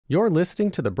You're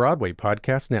listening to the Broadway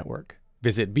Podcast Network.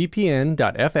 Visit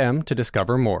bpn.fm to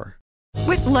discover more.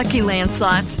 With Lucky Land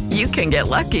Slots, you can get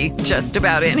lucky just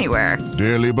about anywhere.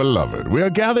 Dearly beloved, we are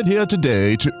gathered here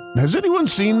today to... Has anyone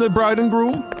seen the bride and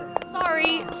groom?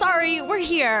 Sorry, we're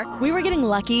here. We were getting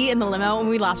lucky in the limo and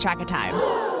we lost track of time.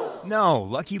 No,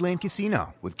 Lucky Land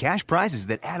Casino, with cash prizes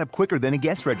that add up quicker than a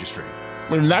guest registry.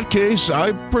 In that case,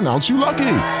 I pronounce you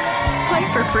lucky.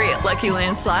 Play for free at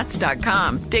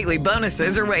LuckyLandSlots.com. Daily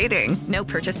bonuses are waiting. No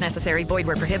purchase necessary. Void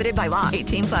where prohibited by law.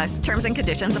 18+. Terms and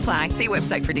conditions apply. See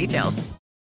website for details.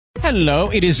 Hello,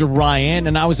 it is Ryan,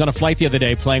 and I was on a flight the other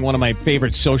day playing one of my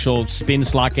favorite social spin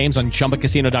slot games on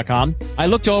ChumbaCasino.com. I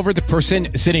looked over at the person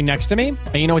sitting next to me,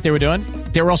 and you know what they were doing?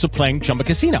 They were also playing Chumba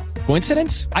Casino.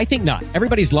 Coincidence? I think not.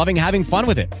 Everybody's loving having fun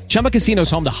with it. Chumba Casino is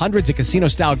home to hundreds of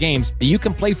casino-style games that you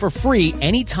can play for free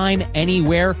anytime,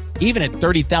 anywhere, even at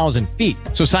 30,000 feet.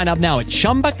 So sign up now at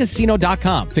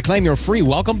ChumbaCasino.com to claim your free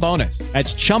welcome bonus.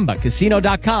 That's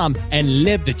ChumbaCasino.com and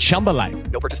live the Chumba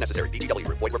life. No purchase necessary. VGW.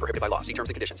 Void where prohibited by law. See terms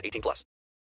and conditions. 18+.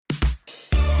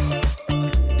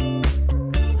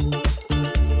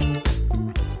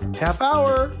 Half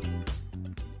Hour.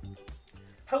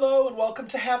 Hello and welcome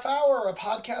to Half Hour, a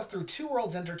podcast through Two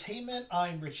Worlds Entertainment.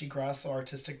 I'm Richie Grasso,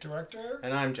 Artistic Director.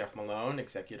 And I'm Jeff Malone,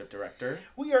 Executive Director.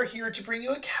 We are here to bring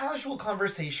you a casual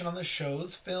conversation on the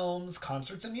shows, films,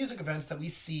 concerts, and music events that we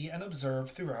see and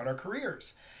observe throughout our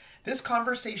careers. This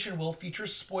conversation will feature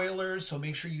spoilers, so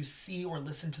make sure you see or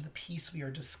listen to the piece we are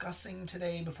discussing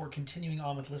today before continuing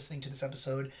on with listening to this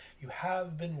episode. You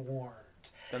have been warned.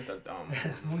 Dun, dun, dun.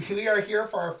 We are here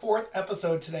for our fourth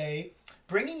episode today,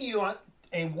 bringing you on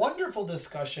a wonderful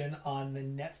discussion on the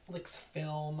Netflix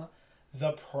film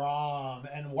The Prom.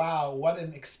 And wow, what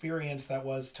an experience that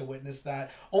was to witness that.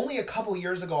 Only a couple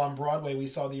years ago on Broadway, we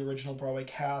saw the original Broadway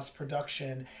cast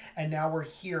production, and now we're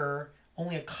here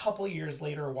only a couple years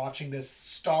later watching this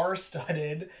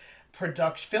star-studded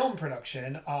film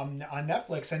production on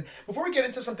Netflix. And before we get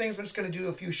into some things, I'm just going to do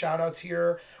a few shout-outs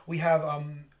here. We have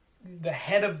the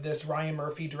head of this, Ryan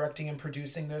Murphy, directing and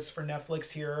producing this for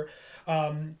Netflix here.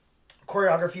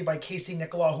 Choreography by Casey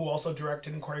Nicolau, who also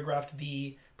directed and choreographed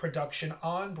the production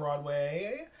on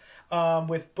Broadway.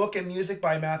 With book and music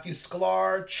by Matthew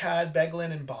Sklar, Chad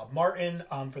Beglin, and Bob Martin.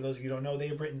 For those of you who don't know,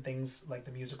 they've written things like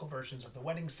the musical versions of The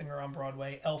Wedding Singer on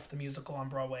Broadway, Elf the Musical on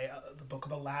Broadway, the Book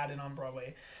of Aladdin on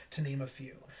Broadway, to name a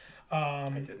few. I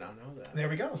did not know that. There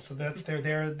we go. So that's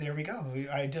there we go.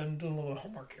 I didn't do a little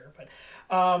homework here. But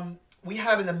we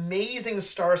had an amazing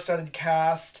star-studded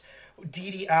cast.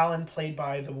 Dee Dee Allen, played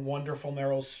by the wonderful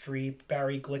Meryl Streep.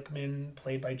 Barry Glickman,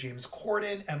 played by James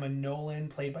Corden. Emma Nolan,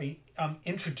 played by,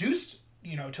 introduced,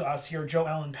 to us here, Jo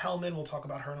Ellen Pellman. We'll talk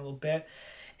about her in a little bit.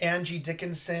 Angie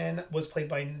Dickinson was played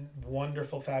by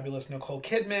wonderful, fabulous Nicole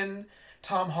Kidman.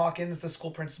 Tom Hawkins, the school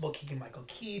principal, Keegan-Michael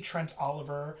Key. Trent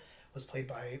Oliver was played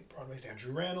by Broadway's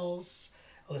Andrew Rannells.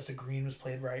 Alyssa Green was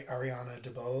played by Ariana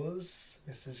DeBose.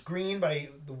 Mrs. Green by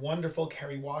the wonderful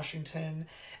Kerry Washington.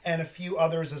 And a few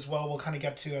others as well we'll kind of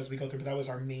get to as we go through, but that was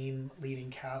our main leading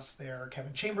cast there.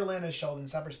 Kevin Chamberlain as Sheldon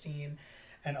Saperstein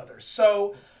and others.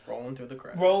 So rolling through the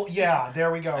credits.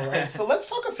 There we go, right? So let's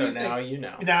talk a few things. So now you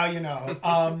know. Now you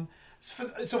know.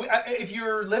 If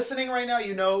you're listening right now,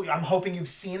 I'm hoping you've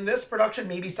seen this production.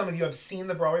 Maybe some of you have seen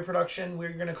the Broadway production.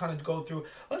 We're going to kind of go through.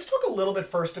 Let's talk a little bit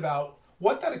first about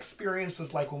what that experience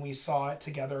was like when we saw it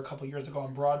together a couple years ago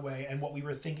on Broadway and what we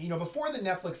were thinking. Before the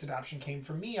Netflix adaptation came,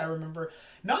 for me, I remember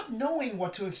not knowing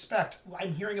what to expect.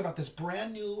 I'm hearing about this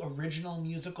brand new original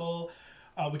musical,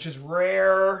 which is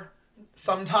rare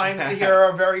sometimes to hear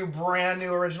a very brand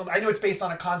new original. I know it's based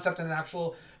on a concept and an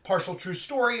actual partial true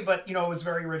story, but it was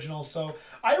very original. So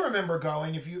I remember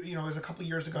going, it was a couple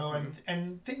years ago,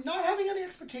 and not having any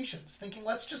expectations, thinking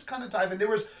let's just kind of dive in. There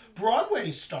was Broadway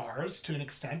stars to an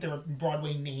extent. There were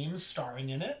Broadway names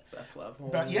starring in it. Beth Level.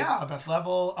 Beth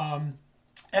Level.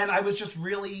 And I was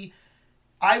really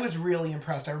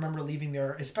impressed. I remember leaving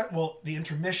there, the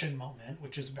intermission moment,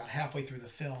 which is about halfway through the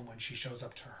film when she shows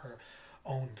up to her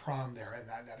own prom there, and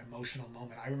that emotional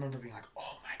moment. I remember being like,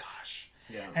 oh my gosh.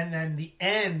 Yeah. And then the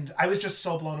end, I was just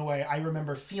so blown away. I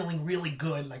remember feeling really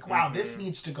good, like, wow, this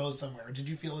needs to go somewhere. Did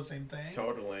you feel the same thing?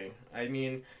 Totally. I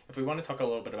mean, if we want to talk a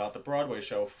little bit about the Broadway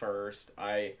show first,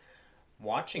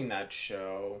 watching that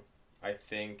show, I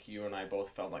think you and I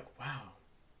both felt like, wow,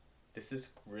 this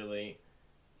is really,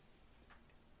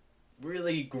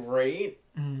 really great.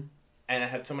 Mm-hmm. And it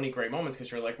had so many great moments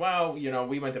because you're like, wow,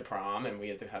 we went to prom and we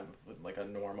had to have like a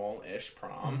normal-ish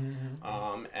prom.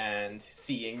 Mm-hmm. And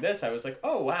seeing this, I was like,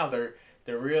 oh, wow, they're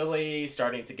really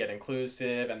starting to get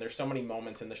inclusive. And there's so many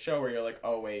moments in the show where you're like,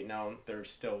 oh, wait, no, they're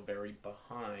still very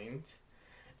behind.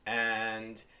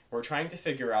 And we're trying to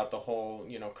figure out the whole,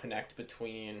 connect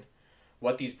between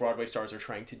what these Broadway stars are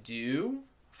trying to do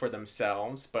for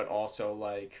themselves, but also,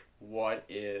 like, what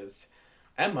is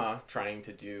Emma trying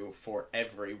to do for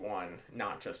everyone,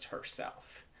 not just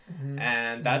herself.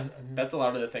 And that's a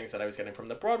lot of the things that I was getting from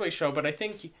the Broadway show, but I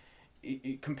think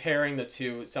comparing the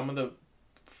two, some of the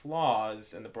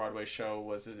flaws in the Broadway show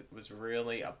was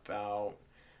really about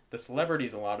the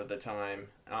celebrities a lot of the time,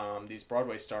 these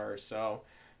Broadway stars. So,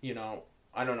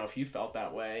 I don't know if you felt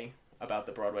that way about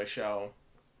the Broadway show,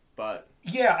 but...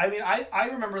 Yeah, I mean, I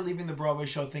remember leaving the Broadway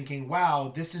show thinking,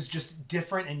 wow, this is just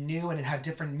different and new, and it had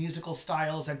different musical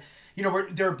styles, and,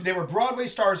 they were Broadway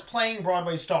stars playing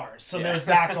Broadway stars, so there's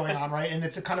that going on, right? And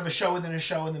it's a kind of a show within a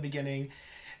show in the beginning.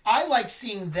 I liked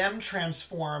seeing them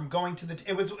transform, going to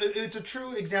it's a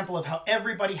true example of how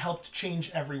everybody helped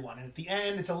change everyone. And at the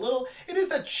end, it is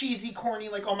that cheesy, corny,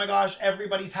 like, oh my gosh,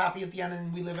 everybody's happy at the end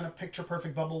and we live in a picture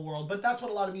perfect bubble world. But that's what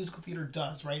a lot of musical theater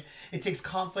does, right? It takes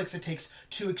conflicts, it takes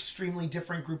two extremely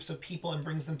different groups of people and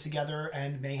brings them together,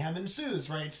 and mayhem ensues,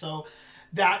 right? So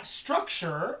that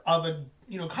structure of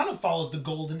kind of follows the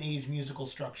golden age musical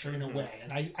structure in a way.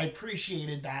 And I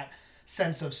appreciated that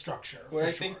sense of structure. Well,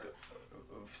 I think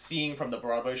seeing from the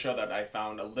Broadway show that I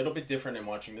found a little bit different in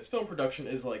watching this film production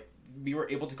is, like, we were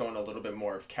able to go in a little bit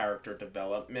more of character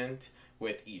development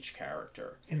with each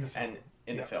character in the film. And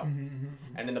in the film.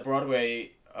 And in the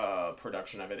Broadway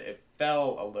production of it, it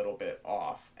fell a little bit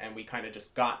off, and we kind of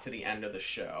just got to the end of the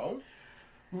show.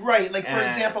 Right, like, for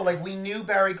example, like, we knew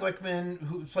Barry Glickman,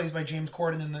 who plays by James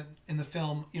Corden in the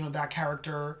film, that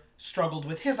character struggled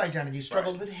with his identity,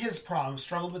 struggled with his problems,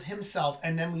 struggled with himself,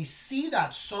 and then we see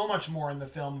that so much more in the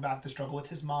film about the struggle with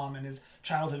his mom and his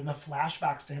childhood and the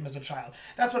flashbacks to him as a child.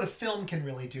 That's what a film can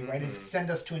really do, right? Is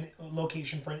send us to a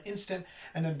location for an instant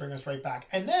and then bring us right back.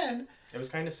 And then... It was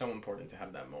kind of so important to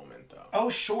have that moment, though.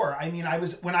 Oh, sure. I mean,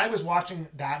 when I was watching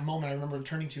that moment, I remember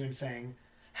turning to you and saying,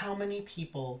 how many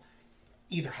people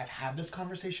either have had this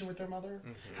conversation with their mother,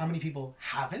 how many people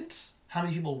haven't, how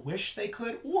many people wish they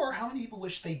could, or how many people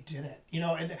wish they didn't.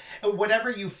 And whatever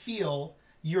you feel,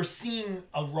 you're seeing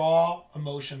a raw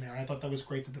emotion there. And I thought that was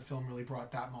great that the film really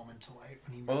brought that moment to light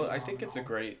when he met his mom. I think it's a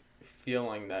great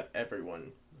feeling that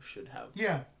everyone should have.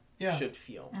 Yeah. Should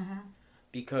feel.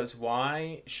 Because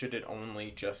why should it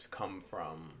only just come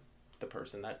from the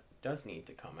person that does need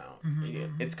to come out?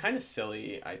 It's kind of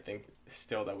silly, I think,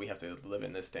 still, that we have to live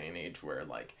in this day and age where,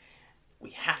 like, we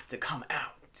have to come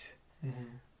out.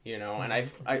 And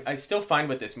I still find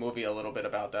with this movie a little bit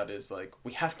about that is, like,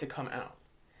 we have to come out,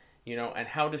 and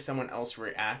how does someone else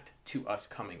react to us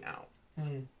coming out?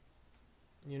 And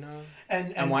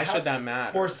why should that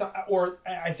matter? Or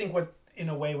I think what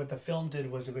the film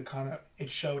did was it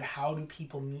showed, how do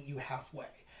people meet you halfway?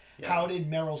 How did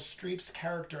Meryl Streep's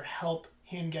character help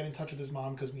him get in touch with his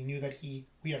mom? Because we knew that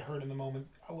we had heard in the moment,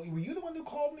 were you the one who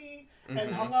called me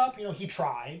and hung up? He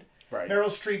tried. Right. Meryl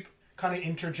Streep kind of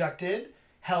interjected,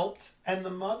 helped, and the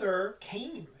mother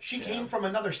came. She came from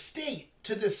another state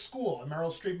to this school, and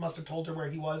Meryl Streep must have told her where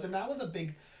he was, and that was a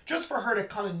big... Just for her to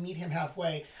come and meet him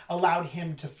halfway allowed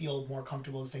him to feel more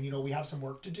comfortable and saying, we have some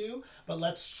work to do, but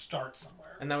let's start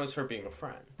somewhere. And that was her being a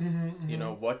friend.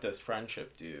 What does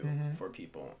friendship do for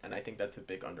people? And I think that's a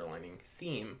big underlining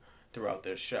theme throughout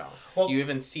this show. Well, you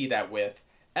even see that with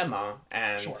Emma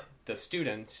and the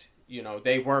students,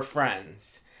 they were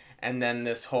friends. And then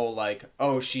this whole, like,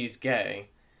 oh, she's gay.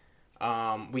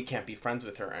 We can't be friends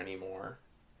with her anymore.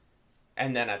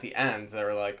 And then at the end,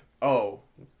 they're like, oh,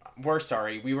 we're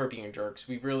sorry. We were being jerks.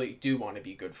 We really do want to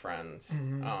be good friends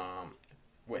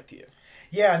with you.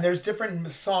 Yeah, and there's different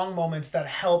song moments that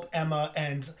help Emma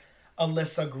and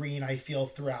Alyssa Green, I feel,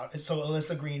 throughout. So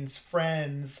Alyssa Green's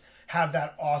friends have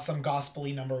that awesome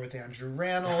gospel-y number with Andrew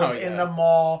Rannells in the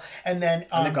mall. And then...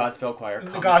 and the Godspell Choir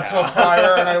comes The Godspell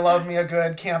Choir, and I love me a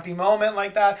good campy moment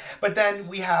like that. But then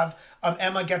we have...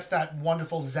 Emma gets that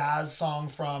wonderful Zaz song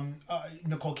from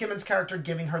Nicole Kidman's character,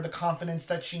 giving her the confidence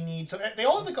that she needs. So they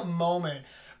all have like a moment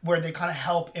where they kind of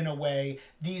help, in a way,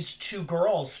 these two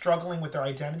girls struggling with their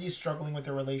identities, struggling with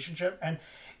their relationship. And,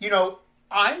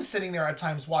 I'm sitting there at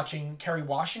times watching Kerry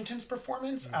Washington's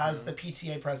performance as the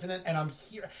PTA president, and I'm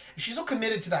here. She's so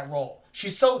committed to that role.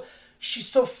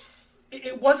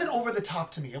 It wasn't over the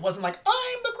top to me. It wasn't like,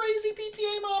 I'm the crazy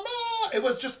PTA mom. It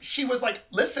was just, she was like,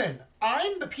 listen,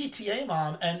 I'm the PTA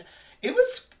mom. And it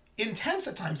was intense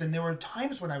at times. And there were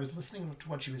times when I was listening to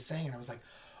what she was saying and I was like,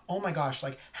 oh my gosh,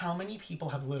 like, how many people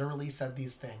have literally said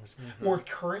these things or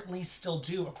currently still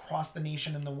do across the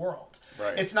nation and the world?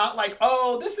 Right. It's not like,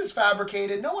 oh, this is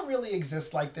fabricated. No one really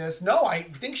exists like this. No, I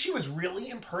think she was really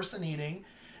impersonating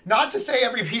Not to say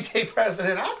every PTA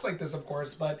president acts like this, of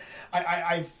course, but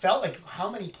I felt like how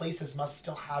many places must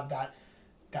still have that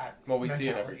Well, we mentality. see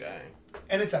it every day.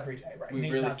 And it's every day, right? We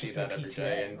Maybe really not see just in that every PTA,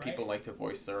 day, and right? people like to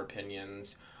voice their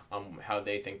opinions on how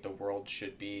they think the world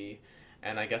should be.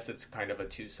 And I guess it's kind of a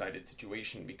two-sided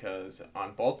situation, because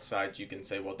on both sides you can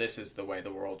say, well, this is the way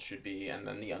the world should be, and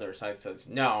then the other side says,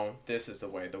 no, this is the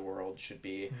way the world should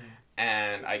be. Mm-hmm.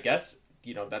 And I guess,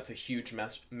 that's a huge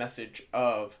message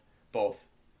of both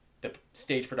the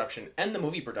stage production and the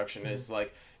movie production is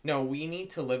like, no, we need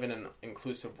to live in an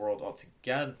inclusive world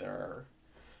altogether,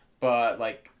 but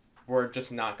we're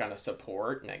just not going to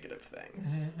support negative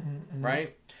things,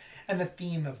 right? And the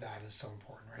theme of that is so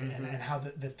important, right? And how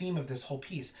the theme of this whole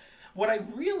piece. What I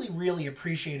really, really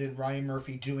appreciated Ryan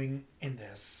Murphy doing in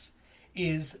this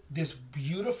is this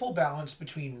beautiful balance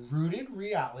between rooted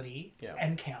reality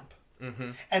and camp.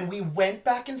 Mm-hmm. And we went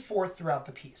back and forth throughout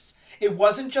the piece. It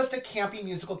wasn't just a campy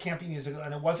musical,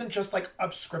 and it wasn't just like a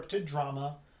scripted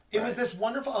drama. It was this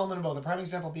wonderful element of both. The prime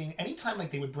example being anytime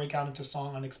they would break out into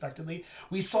song unexpectedly,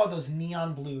 we saw those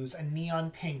neon blues and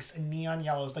neon pinks and neon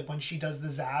yellows, like when she does the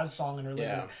Zaz song in her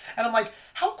living room. And I'm like,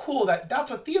 how cool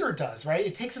that's what theater does, right?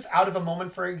 It takes us out of a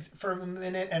moment for a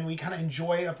minute, and we kind of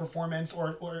enjoy a performance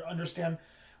or understand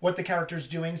what the character's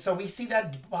doing. So we see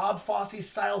that Bob Fosse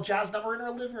style jazz number in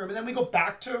her living room, and then we go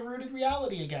back to rooted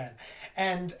reality again.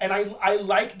 And I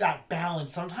like that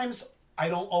balance. Sometimes I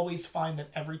don't always find that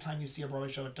every time you see a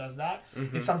Broadway show, it does that.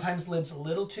 Mm-hmm. It sometimes lives a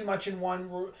little too much in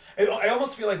one. I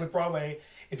almost feel like with Broadway,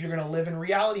 if you're going to live in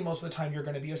reality most of the time, you're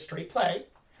going to be a straight play.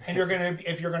 And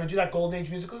if you're going to do that Golden Age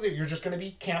musical, you're just going to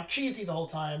be camp cheesy the whole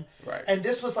time. Right. And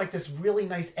this was like this really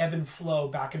nice ebb and flow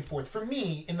back and forth for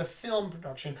me in the film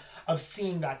production of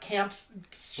seeing that camp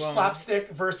slapstick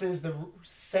versus the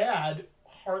sad,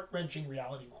 heart-wrenching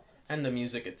reality moments. And the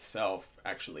music itself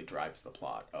actually drives the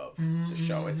plot of the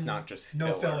show. It's not just filler.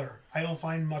 No filler. I don't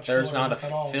find much There's filler not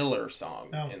at all. a filler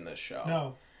song in this show.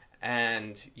 No.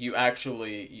 And you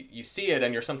actually, you see it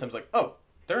and you're sometimes like, oh,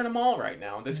 they're in a mall right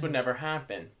now. This would never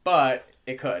happen. But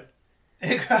it could.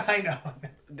 I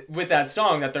know. With that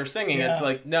song that they're singing, it's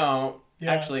like, no,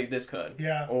 actually this could.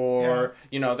 Yeah. Or,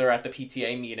 they're at the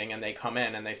PTA meeting and they come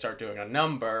in and they start doing a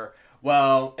number.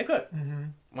 Well, it could. Mm-hmm.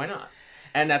 Why not?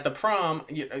 And at the prom,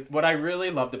 what I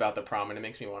really loved about the prom, and it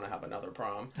makes me want to have another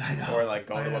prom, or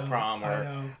go to a prom,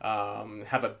 or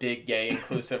have a big gay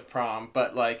inclusive prom.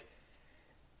 But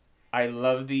I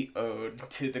love the ode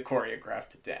to the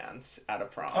choreographed dance at a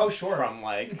prom. Oh, sure. From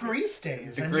the Grease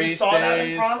days. The and Grease you saw days, that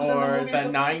in proms or in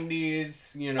the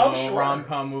 '90s, sure.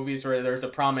 rom-com movies where there's a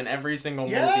prom in every single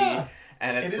movie.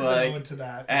 And it's it is an ode to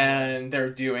that. And they're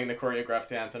doing the choreographed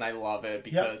dance, and I love it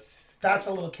because... That's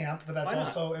a little camp, but that's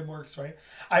also, it works, right?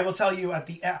 I will tell you at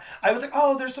the end, I was like,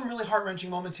 oh, there's some really heart-wrenching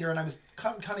moments here, and I was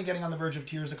kind of getting on the verge of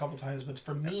tears a couple times, but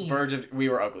for me... We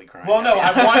were ugly crying. Well, no,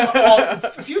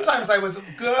 a few times I was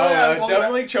good. I was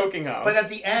definitely choking up. But at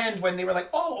the end, when they were like,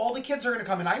 oh, all the kids are going to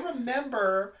come, and I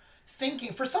remember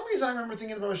thinking, for some reason I remember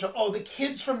thinking in the Broadway show, oh, the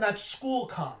kids from that school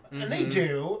come. Mm-hmm. And they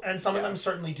do, and some of them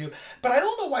certainly do. But I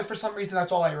don't know why for some reason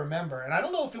that's all I remember. And I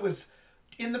don't know if it was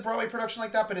in the Broadway production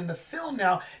like that, but in the film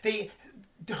now,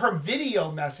 her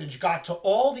video message got to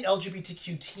all the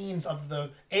LGBTQ teens of the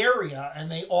area,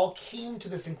 and they all came to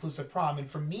this inclusive prom. And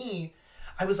for me,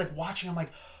 I was watching, I'm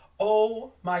like,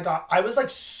 oh my God. I was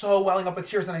so welling up with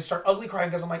tears, and I start ugly crying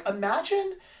because I'm like,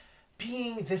 imagine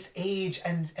being this age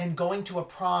and going to a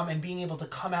prom and being able to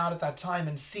come out at that time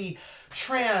and see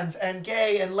trans and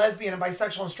gay and lesbian and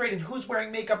bisexual and straight and who's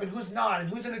wearing makeup and who's not and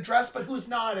who's in a dress but who's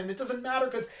not, and it doesn't matter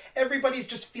because everybody's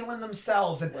just feeling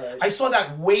themselves. And I saw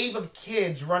that wave of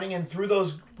kids running in through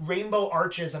those rainbow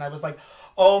arches, and I was like,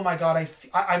 oh my God,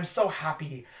 I'm so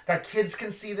happy that kids can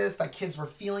see this, that kids were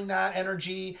feeling that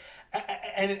energy,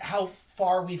 and how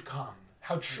far we've come,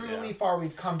 how truly far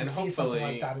we've come to see something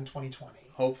like that in 2020.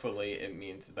 Hopefully it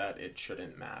means that it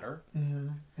shouldn't matter,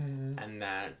 and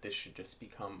that this should just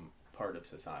become part of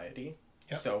society.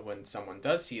 Yep. So when someone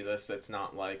does see this, it's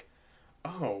not like,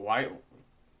 oh, why?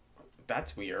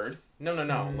 That's weird. No.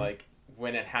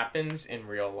 When it happens in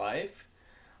real life,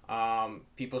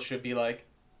 people should be like,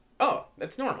 oh,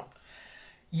 that's normal.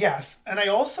 Yes, and I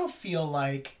also feel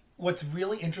like what's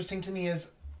really interesting to me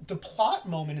is the plot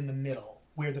moment in the middle,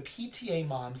 where the PTA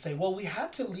moms say, well, we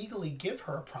had to legally give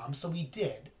her a prom, so we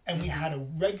did. And we had a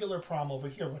regular prom over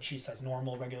here, what she says,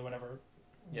 normal, regular, whatever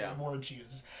word she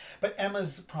uses. But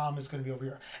Emma's prom is going to be over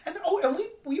here. And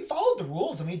we followed the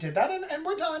rules, and we did that, and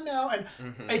we're done now. And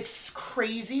it's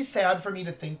crazy sad for me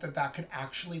to think that could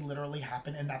actually literally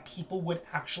happen, and that people would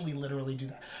actually literally do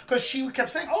that. Because she kept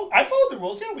saying, oh, I followed the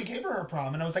rules. Yeah, we gave her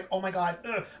prom. And I was like, oh my God,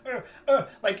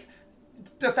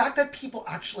 the fact that people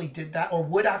actually did that or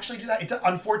would actually do that,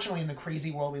 unfortunately in the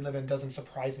crazy world we live in, doesn't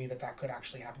surprise me that could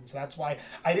actually happen. So that's why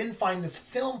I didn't find this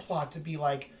film plot to be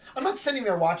like, I'm not sitting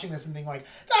there watching this and thinking like,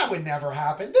 that would never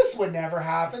happen, this would never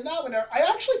happen, that would never. I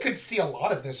actually could see a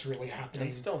lot of this really happening.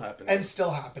 And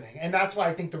still happening. And that's why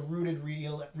I think the rooted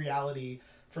reality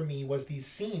for me was these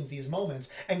scenes, these moments.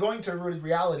 And going to rooted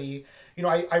reality, you know,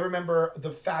 I remember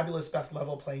the fabulous Beth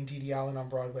Level playing Dee Dee Allen on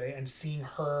Broadway and seeing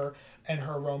her and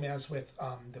her romance with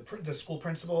the school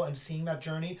principal and seeing that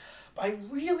journey. But I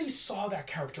really saw that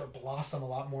character blossom a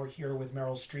lot more here with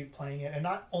Meryl Streep playing it. And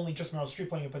not only just Meryl Streep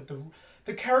playing it, but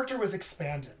the character was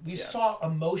expanded. We saw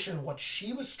emotion, what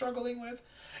she was struggling with.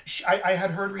 I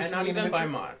had heard recently... And not even by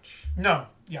much. No,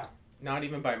 yeah. Not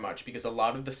even by much, because a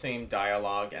lot of the same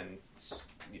dialogue and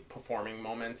performing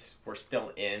moments were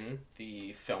still in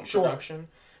the film production.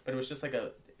 But it was just like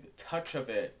a touch of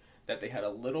it that they had a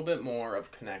little bit more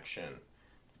of connection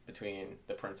between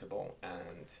the principal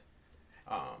and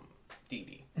Dee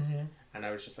Dee. Mm-hmm. And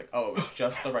I was just like, oh, it was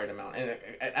just the right amount. And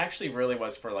it actually really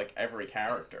was for like every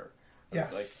character. It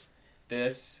was like,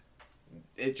 this...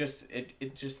 It just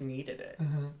needed it.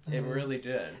 Mm-hmm, mm-hmm. It really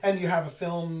did. And you have a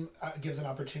film gives an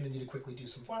opportunity to quickly do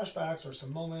some flashbacks or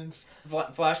some moments.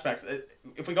 Flashbacks.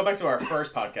 If we go back to our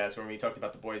first podcast when we talked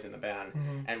about the boys in the band,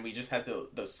 and we just had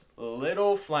those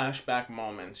little flashback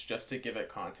moments just to give it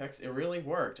context, it really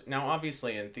worked. Now,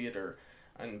 obviously, in theater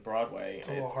and Broadway,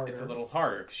 it's a little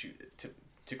harder because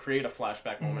to create a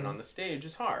flashback moment on the stage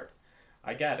is hard.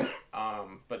 I get it.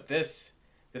 But this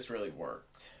really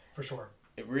worked. For sure.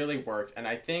 It really worked, and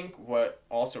I think what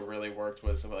also really worked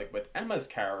was like with Emma's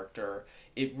character,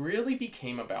 it really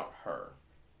became about her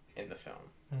in the film.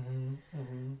 Mm-hmm,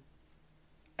 mm-hmm.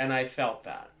 And I felt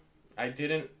that. I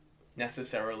didn't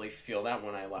necessarily feel that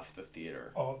when I left the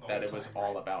theater, that it was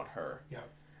all about her. Yeah.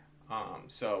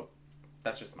 So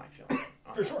that's just my feeling.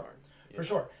 For sure. For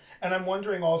sure. And I'm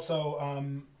wondering also,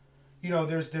 you know,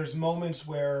 there's moments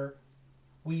where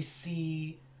we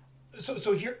see...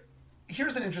 So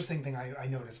here's an interesting thing I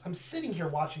noticed. I'm sitting here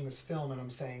watching this film and I'm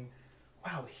saying,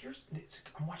 wow,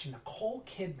 I'm watching Nicole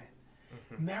Kidman,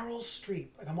 Meryl Streep.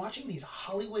 Like I'm watching these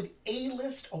Hollywood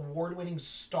A-list award-winning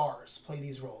stars play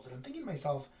these roles. And I'm thinking to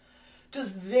myself,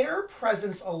 does their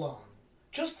presence alone,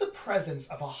 just the presence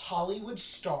of a Hollywood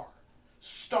star,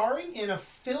 starring in a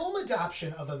film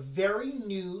adaptation of a very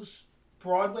new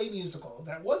Broadway musical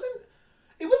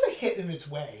it was a hit in its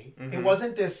way. Mm-hmm. It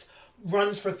wasn't this...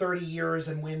 runs for 30 years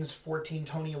and wins 14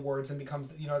 Tony Awards and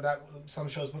becomes, you know, that some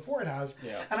shows before it has.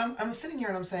 Yeah. And I'm sitting here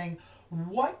and I'm saying,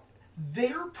 what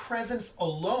their presence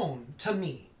alone, to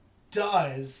me,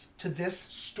 does to this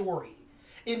story.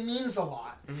 It means a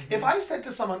lot. Mm-hmm. If I said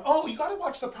to someone, oh, you got to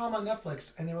watch The Prom on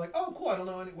Netflix, and they were like, oh, cool, I don't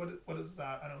know, what is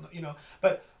that? I don't know, you know.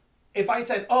 But if I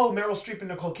said, oh, Meryl Streep and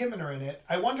Nicole Kidman are in it,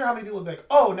 I wonder how many people would be like,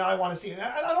 oh, now I want to see it. And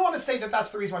I don't want to say that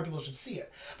that's the reason why people should see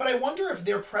it. But I wonder if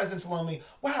their presence alone,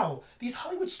 wow, these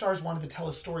Hollywood stars wanted to tell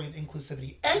a story of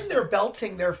inclusivity, and they're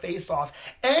belting their face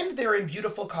off, and they're in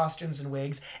beautiful costumes and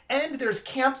wigs, and there's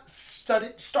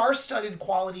star-studded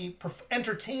quality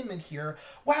entertainment here.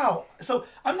 Wow. So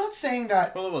I'm not saying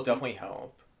that... Well, it will definitely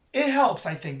help. It helps,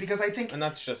 I think, because I think... And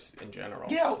that's just in general.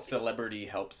 Yeah, celebrity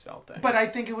helps sell things. But I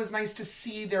think it was nice to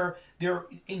see their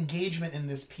engagement in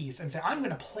this piece and say, I'm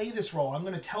going to play this role, I'm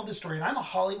going to tell this story, and I'm a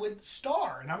Hollywood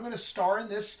star, and I'm going to star in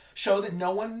this show that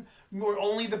no one, or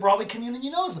only the Broadway community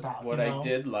knows about. What I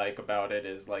did like about it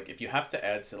is, like, if you have to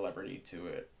add celebrity to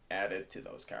it, add it to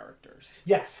those characters.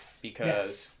 Yes.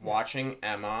 Because watching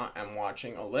Emma and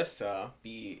watching Alyssa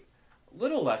be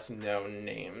little less known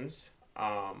names...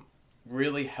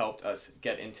 really helped us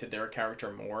get into their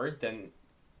character more than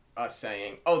us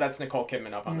saying, oh, that's Nicole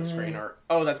Kidman up on the screen, or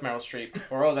oh, that's Meryl Streep,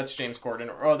 or oh, that's James Corden,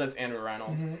 or oh, that's Andrew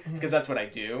Reynolds. Because that's what I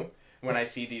do when I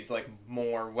see these like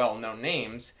more well-known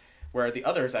names, where the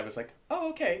others I was like, oh,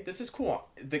 okay, this is cool.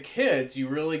 The kids, you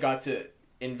really got to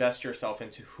invest yourself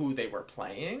into who they were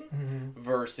playing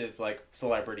versus like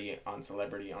celebrity on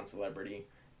celebrity on celebrity,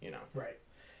 you know. Right.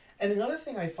 And another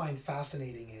thing I find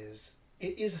fascinating is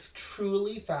it is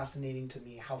truly fascinating to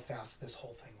me how fast this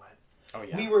whole thing went. Oh,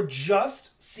 yeah. We were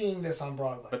just seeing this on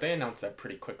Broadway. But they announced that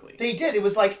pretty quickly. They did. It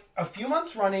was like a few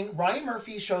months running. Ryan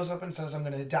Murphy shows up and says, I'm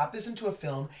going to adapt this into a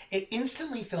film. It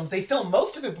instantly films. They filmed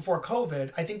most of it before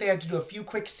COVID. I think they had to do a few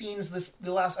quick scenes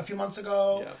a few months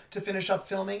ago to finish up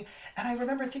filming. And I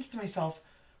remember thinking to myself,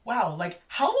 wow, like,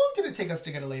 how long did it take us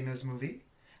to get a Les Mis movie?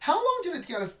 How long did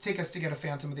it take us to get a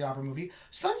Phantom of the Opera movie?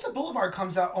 Sunset Boulevard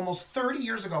comes out almost 30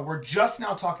 years ago. We're just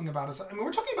now talking about it. I mean,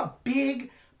 we're talking about big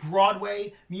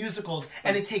Broadway musicals,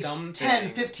 and it takes Something. 10,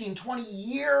 15, 20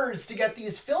 years to get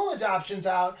these film adaptations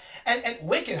out. And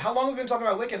Wicked, how long have we been talking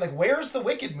about Wicked? Like, where's the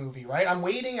Wicked movie, right? I'm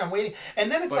waiting. And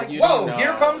then it's But like, you whoa, don't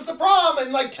here know. comes the Prom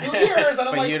in like 2 years. And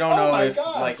I'm But like, you don't oh know my if,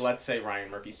 God. like, let's say Ryan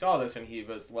Murphy saw this and he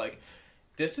was like,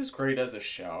 this is great as a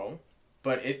show,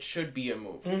 but it should be a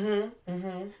movie.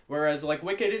 Whereas, like,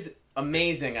 Wicked is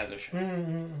amazing as a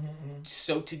show.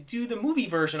 So to do the movie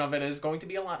version of it is going to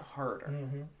be a lot harder.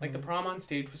 Like, the Prom on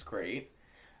stage was great,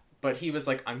 but he was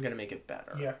like, I'm going to make it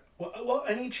better. Yeah. Well,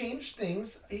 and he changed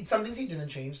things. Some things he didn't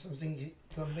change. Some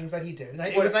things that he did. And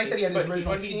it was nice that he had his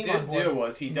original team on board. What he did do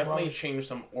was he definitely changed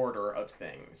some order of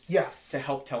things. Yes. To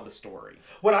help tell the story.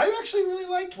 What I actually really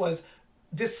liked was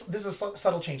this is a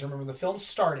subtle change. I remember the film's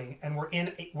starting, and we're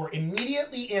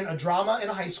immediately in a drama in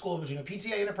a high school between a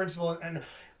PTA and a principal, and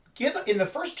in the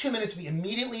first 2 minutes we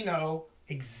immediately know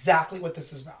exactly what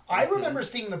this is about. I remember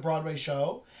seeing the Broadway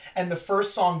show and the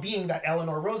first song being that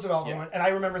Eleanor Roosevelt one, and I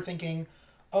remember thinking,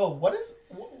 oh, what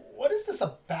is this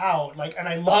about? Like, and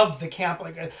I loved the camp.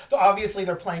 Like, obviously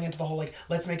they're playing into the whole, like,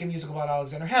 let's make a musical about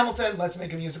Alexander Hamilton, let's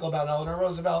make a musical about Eleanor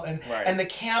Roosevelt, and the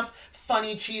camp,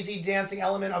 funny, cheesy dancing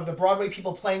element of the Broadway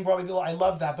people playing Broadway people. I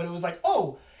loved that, but it was like,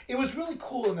 oh, it was really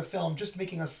cool in the film just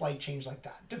making a slight change like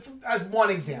that, as one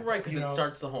example. Right, because it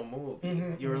starts the whole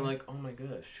movie. You're like, oh my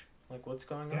gosh, like, what's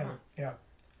going on? Yeah.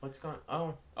 What's going?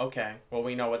 Oh, okay. Well,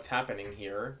 we know what's happening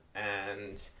here,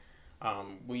 and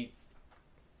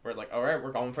we're like, all right,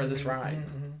 we're going for this ride.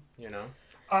 You know.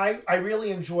 I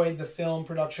really enjoyed the film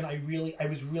production. I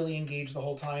was really engaged the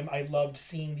whole time. I loved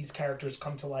seeing these characters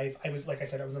come to life. I was, like I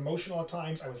said, I was emotional at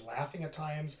times. I was laughing at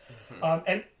times.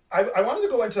 And I wanted to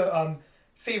go into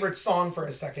favorite song for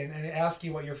a second and ask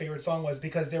you what your favorite song was,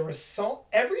 because there was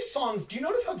every song's, do you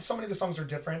notice how so many of the songs are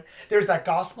different? There's that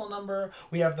gospel number,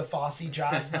 we have the Fosse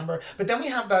jazz number, but then we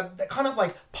have that kind of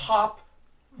like pop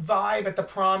vibe at the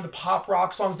Prom, the pop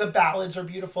rock songs, the ballads are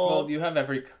beautiful. Well, you have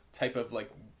every type of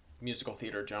like musical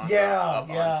theater genre up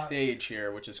on stage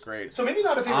here, which is great. So maybe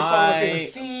not a favorite song, a favorite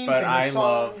scene, but favorite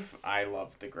song. I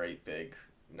love the great big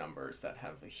numbers that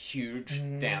have a huge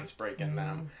dance break in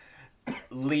them.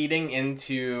 Leading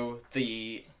into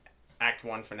the Act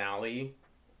 1 finale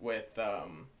with,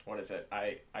 what is it?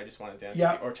 I Just Want to Dance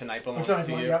with You, or Tonight Belongs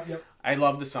to You. Yep. I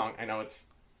love the song. I know it's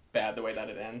bad the way that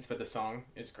it ends, but the song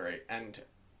is great. And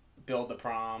Build the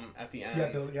Prom at the end.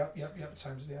 Yep. It's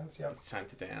time to dance. Yep. It's time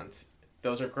to dance.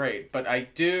 Those are great. But I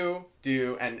do,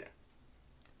 and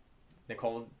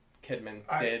Nicole Kidman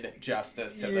did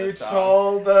justice to this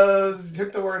song. You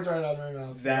took the words right out of my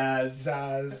mouth.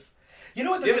 Zaz. You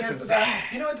know what the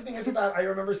thing is about? I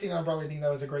remember seeing that on Broadway. I think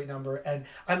that was a great number. And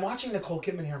I'm watching Nicole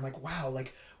Kidman here. I'm like, wow,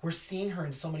 like we're seeing her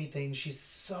in so many things. She's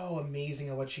so amazing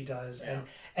at what she does. Yeah.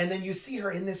 And then you see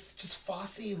her in this just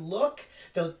Fosse look,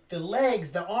 the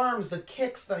legs, the arms, the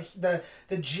kicks, the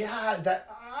jazz. That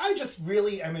I just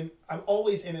really, I'm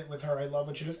always in it with her. I love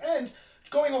what she does. And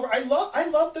going over, I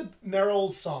love the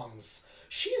Meryl songs.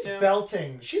 She's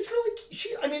belting. She's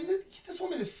really... this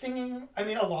woman is singing...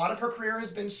 a lot of her career has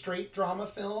been straight drama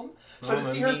film. So to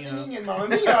see her singing in Mamma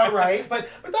Mia, right? But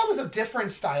that was a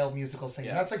different style of musical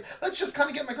singing. Yeah. That's like, let's just kind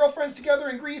of get my girlfriends together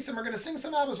in Greece and we're going to sing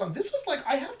some ABBA song. This was like,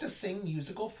 I have to sing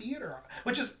musical theater.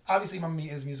 Which is... Obviously, Mamma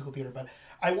Mia is musical theater, but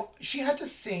she had to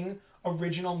sing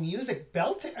original music,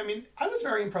 belting. I was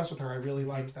very impressed with her. I really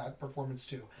liked that performance,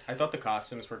 too. I thought the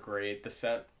costumes were great. The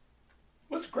set...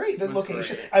 was great. The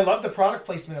location. Great. I love the product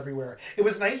placement everywhere. It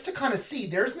was nice to kind of see.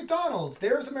 There's McDonald's.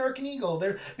 There's American Eagle.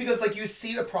 Because like you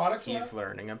see the product. He's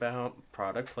learning about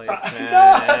product placement.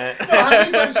 No, how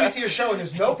many times do you see a show and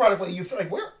there's no product placement? You feel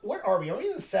like where are we? Are we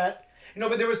in a set?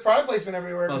 But there was product placement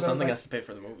everywhere. Well, something has to pay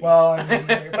for the movie. Well,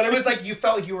 but it was like you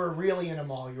felt like you were really in a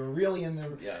mall. You were really in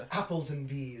the apples and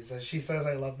bees, as she says.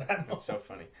 I love that. It's so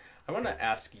funny. I want to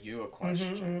ask you a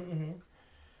question.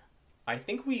 I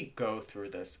think we go through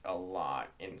this a lot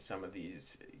in some of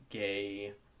these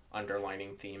gay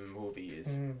underlining theme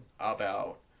movies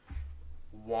about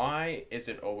why is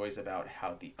it always about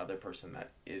how the other person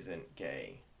that isn't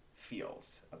gay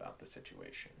feels about the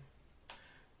situation?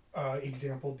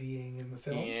 Example being in the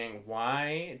film?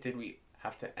 Why did we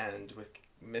have to end with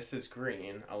Mrs.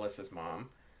 Green, Alyssa's mom,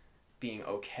 being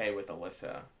okay with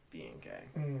Alyssa being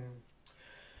gay?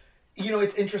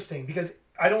 It's interesting because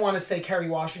I don't want to say Kerry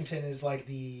Washington is like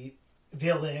the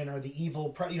villain or the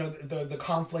evil, the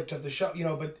conflict of the show,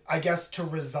 but I guess to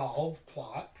resolve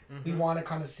plot, we want to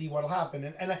kind of see what'll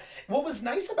happen. And what was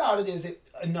nice about it is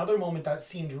another moment that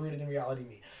seemed rooted in reality to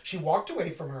me. She walked away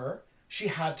from her. She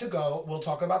had to go. We'll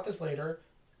talk about this later.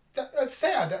 That's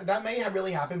sad. That may have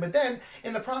really happened. But then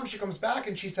in the Prom, she comes back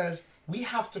and she says, we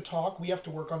have to talk. We have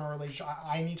to work on our relationship.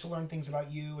 I need to learn things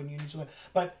about you, and you need to learn.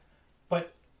 But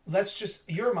let's just,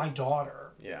 you're my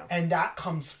daughter. Yeah. And that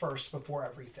comes first before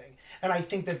everything. And I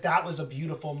think that was a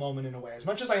beautiful moment in a way. As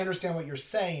much as I understand what you're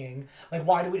saying, like,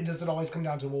 why does it always come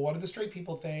down to, well, what do the straight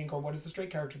people think, or what does the straight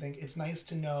character think? It's nice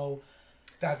to know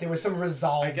that there was some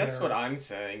resolve I guess there. what I'm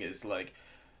saying is, like,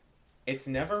 it's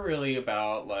never really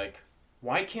about, like,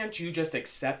 why can't you just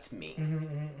accept me?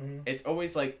 It's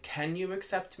always like, can you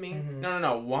accept me?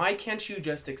 No. Why can't you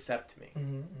just accept me?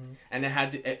 And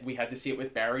we had to see it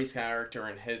with Barry's character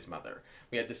and his mother.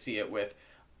 We had to see it with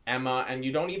Emma, and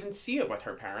you don't even see it with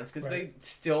her parents because they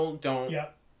still don't.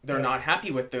 Yep. They're not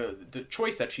happy with the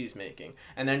choice that she's making.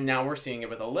 And then now we're seeing it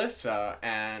with Alyssa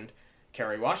and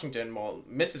Kerry Washington. Well,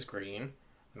 Mrs. Green.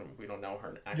 We don't know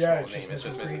her actual name. It's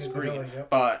just Mrs. Green.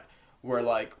 But we're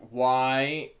like,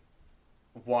 why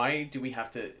do we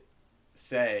have to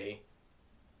say,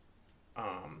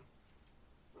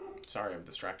 sorry, I'm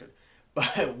distracted,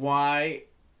 but why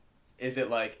is it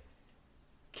like,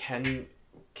 can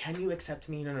you accept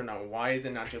me? No. Why is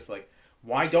it not just like,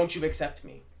 why don't you accept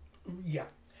me? Yeah.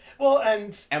 Well,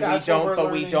 and that's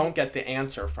we don't get the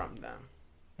answer from them.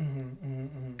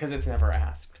 Because it's never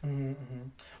asked.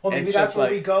 Well, maybe that's where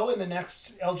we go in the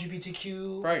next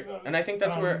LGBTQ. Right, and I think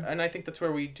that's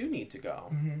where we do need to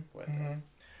go with it.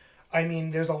 I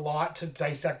mean, there's a lot to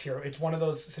dissect here. It's one of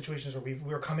those situations where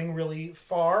we're coming really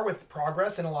far with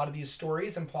progress in a lot of these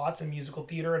stories and plots and musical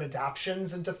theater and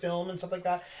adaptions into film and stuff like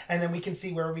that. And then we can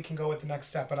see where we can go with the next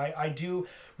step. But I do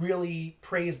really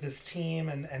praise this team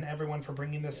and everyone for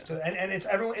bringing this to... And it's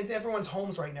everyone in everyone's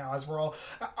homes right now as we're all...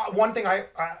 one thing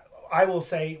I will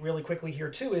say really quickly here,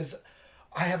 too, is...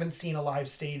 I haven't seen a live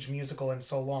stage musical in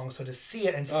so long, so to see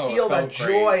it and feel that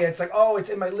joy, it's like, oh, it's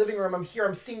in my living room, I'm here,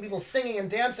 I'm seeing people singing and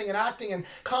dancing and acting and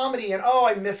comedy, and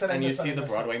I miss it. And you see the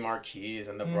Broadway marquees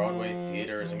and the Broadway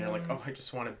theaters, and you're like, oh, I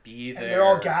just want to be there. And they're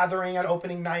all gathering at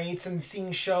opening nights and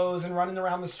seeing shows and running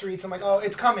around the streets. I'm like, oh,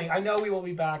 it's coming. I know we will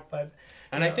be back, but...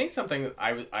 And I think something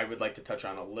I would like to touch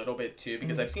on a little bit, too,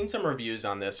 because I've seen some reviews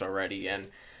on this already, and,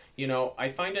 I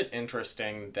find it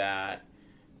interesting that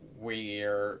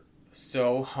we're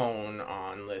so hone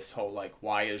on this whole, like,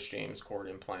 why is James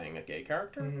Corden playing a gay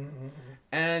character?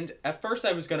 And at first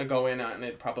I was going to go in on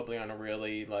it probably on a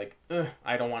really, like,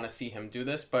 I don't want to see him do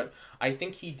this, but I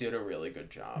think he did a really good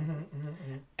job.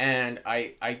 And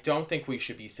I don't think we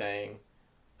should be saying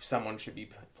someone should be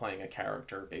playing a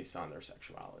character based on their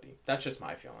sexuality. That's just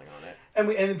my feeling on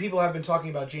it. And people have been talking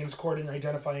about James Corden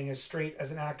identifying as straight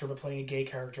as an actor but playing a gay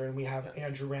character, and we have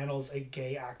Andrew Rannells, a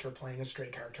gay actor, playing a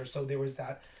straight character. So there was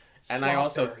that. And I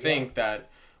also think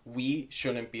that we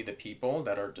shouldn't be the people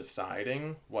that are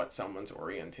deciding what someone's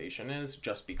orientation is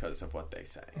just because of what they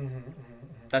say.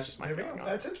 That's just my feeling on it.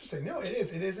 That's interesting. No, it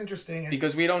is. It is interesting.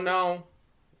 Because we don't know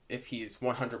if he's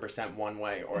 100% one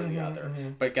way or the other.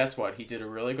 But guess what? He did a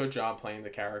really good job playing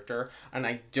the character. And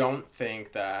I don't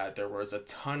think that there was a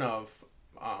ton of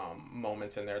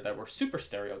moments in there that were super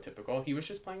stereotypical. He was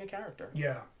just playing a character.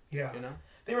 Yeah.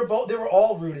 They were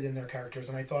all rooted in their characters,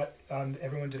 and I thought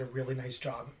everyone did a really nice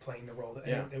job playing the role.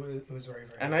 And it was very,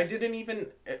 very and nice. I didn't even,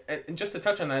 and just to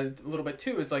touch on that a little bit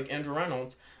too, is like Andrew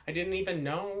Rannells, I didn't even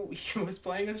know he was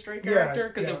playing a straight character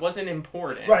because it wasn't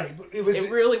important. Right.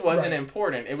 It really wasn't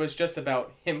important. It was just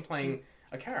about him playing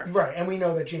a character. Right, and we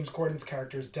know that James Corden's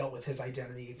characters dealt with his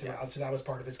identity throughout, so that was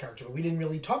part of his character. But we didn't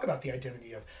really talk about the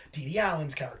identity of Dee Dee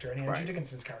Allen's character and Andrew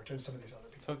Dickinson's character and some of these other people.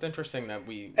 So it's interesting that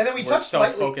we touched so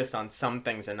focused on some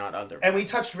things and not other. And we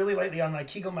touched really lightly on like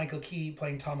Keegan-Michael Key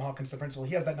playing Tom Hawkins, the principal.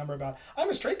 He has that number about, I'm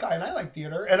a straight guy and I like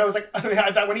theater. And I was like,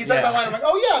 when he says that line, I'm like,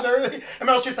 oh yeah, they're really... And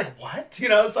Meryl Streep's like, what?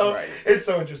 So it's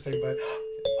so interesting.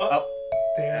 But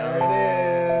there it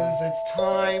is. It's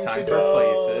time to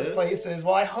go places.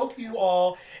 Well, I hope you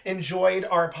all enjoyed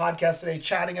our podcast today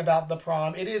chatting about The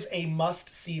Prom. It is a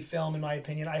must-see film, in my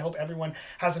opinion. I hope everyone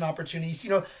has an opportunity.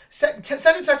 Send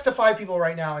a text to 5 people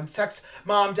right now and text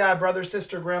mom, dad, brother,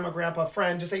 sister, grandma, grandpa,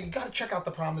 friend. Just say, you got to check out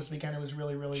The Prom this weekend. It was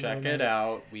really, really, check really nice. Check it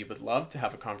out. We would love to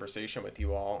have a conversation with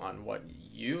you all on what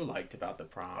you liked about The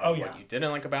Prom, what you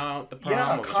didn't like about The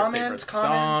Prom, what was your favorite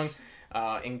song.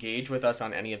 Engage with us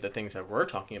on any of the things that we're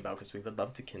talking about because we would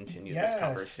love to continue this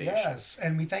conversation. Yes,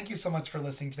 and we thank you so much for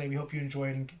listening today. We hope you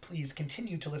enjoyed, and please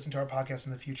continue to listen to our podcast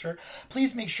in the future.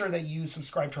 Please make sure that you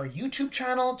subscribe to our YouTube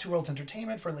channel, Two Worlds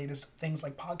Entertainment, for latest things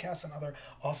like podcasts and other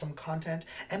awesome content.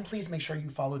 And please make sure you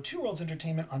follow Two Worlds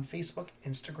Entertainment on Facebook,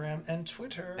 Instagram, and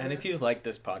Twitter. And if you like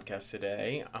this podcast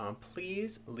today,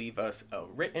 please leave us a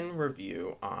written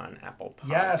review on Apple Podcasts.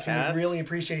 Yes, we would really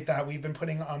appreciate that. We've been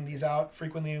putting these out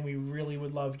frequently, and we really really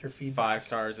would love your feedback. 5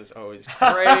 stars is always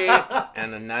great.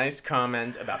 And a nice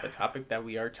comment about the topic that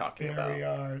we are talking about. There we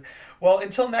are. Well,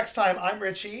 until next time, I'm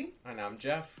Richie. And I'm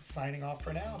Jeff. Signing off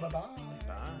for now. Bye-bye.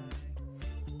 Bye.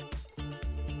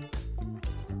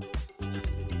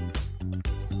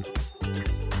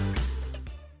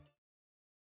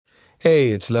 Hey,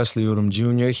 it's Leslie Odom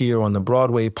Jr. here on the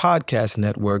Broadway Podcast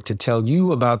Network to tell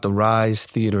you about the Rise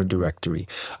Theater Directory,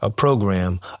 a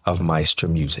program of Maestro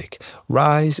Music.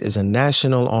 Rise is a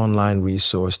national online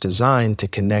resource designed to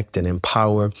connect and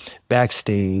empower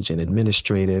backstage and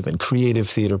administrative and creative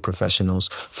theater professionals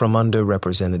from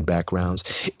underrepresented backgrounds.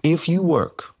 If you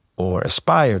work or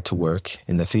aspire to work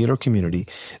in the theater community,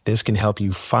 this can help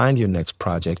you find your next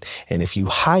project. And if you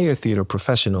hire theater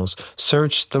professionals,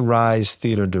 search the Rise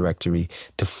Theater Directory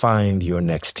to find your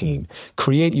next team.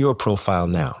 Create your profile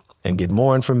now and get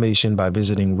more information by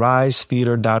visiting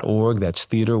risetheater.org. That's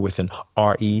theater with an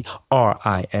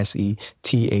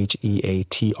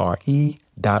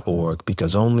RERISETHEATRE.org,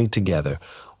 because only together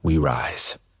we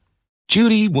rise.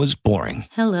 Judy was boring.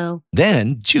 Hello.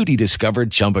 Then Judy discovered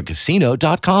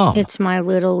ChumbaCasino.com. It's my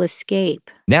little escape.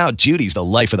 Now Judy's the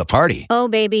life of the party. Oh,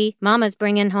 baby, mama's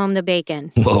bringing home the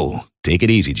bacon. Whoa, take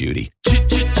it easy, Judy.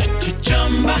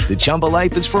 The Chumba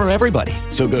life is for everybody.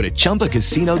 So go to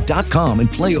ChumbaCasino.com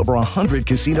and play over 100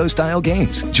 casino-style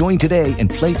games. Join today and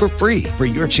play for free for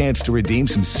your chance to redeem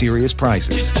some serious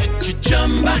prizes.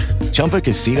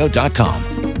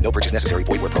 ChumbaCasino.com. No purchase necessary.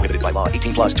 Void where prohibited by law.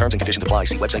 18+ terms and conditions apply.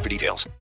 See website for details.